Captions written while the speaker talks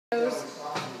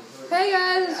Hey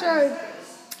guys, it's Jordan.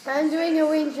 I'm doing a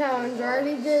wing challenge. I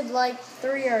already did like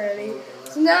 3 already.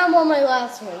 So now I'm on my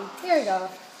last wing. Here we go.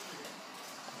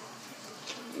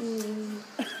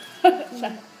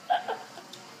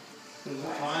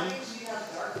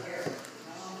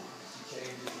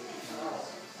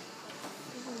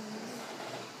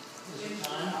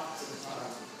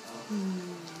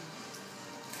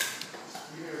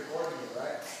 You're recording it,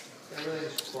 right?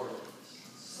 Everything's recorded.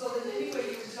 So then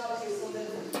anyway, you were telling me, so then,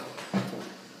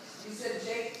 you said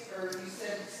Jake, or you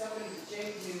said somebody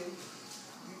Jake knew,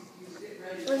 you was getting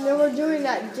ready to. And then we're doing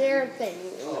that dare thing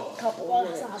in a couple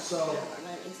of minutes. So,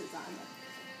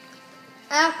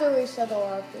 After we settle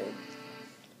our food.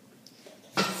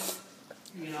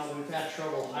 you know, we've had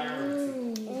trouble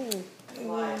hiring people.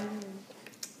 Why?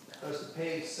 Because the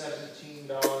pay is $17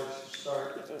 to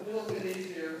start. A little bit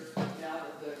easier now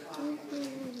that the economy.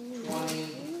 20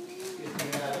 if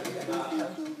you have about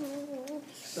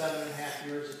 7.5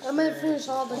 years experience. I'm gonna finish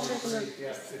all the chicken. 23,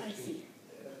 yeah, 15.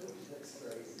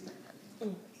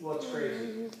 What's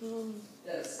crazy?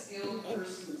 That skilled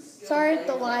person, skilled. Sorry if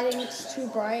the labor. lighting's too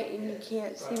bright and you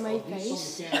can't see my Diesel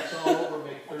face. mechanics all over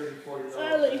make $30, $40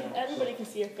 an hour. Everybody can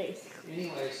see your face.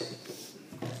 Anyways,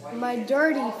 My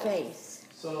dirty face.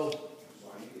 so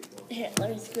Here, let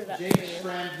me screw that for Jake's you.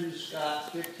 friend who's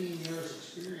got 15 years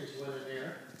experience went in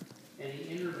there and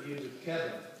he interviewed with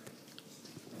Kevin.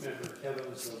 Remember, Kevin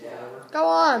was the whatever. Go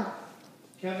on.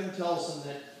 Kevin tells him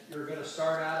that you're going to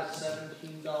start out at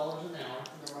 $17 an hour.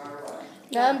 No matter what.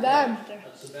 Now I'm done.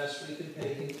 That's the best we can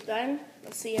pay you. Done?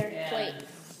 Let's see your plate.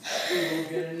 And you won't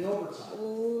get any overtime.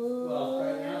 Well,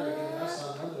 right now they're giving us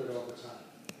unlimited overtime.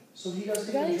 So he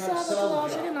doesn't You even still try to have a sell little the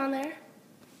chicken job. on there?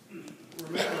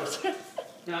 Remember,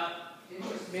 now,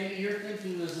 maybe your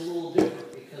thinking is a little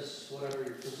different because whatever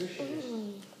your position is.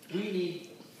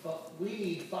 We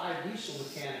need 5 diesel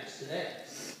mechanics today.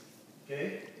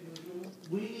 Okay?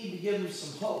 We need to give them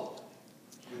some hope.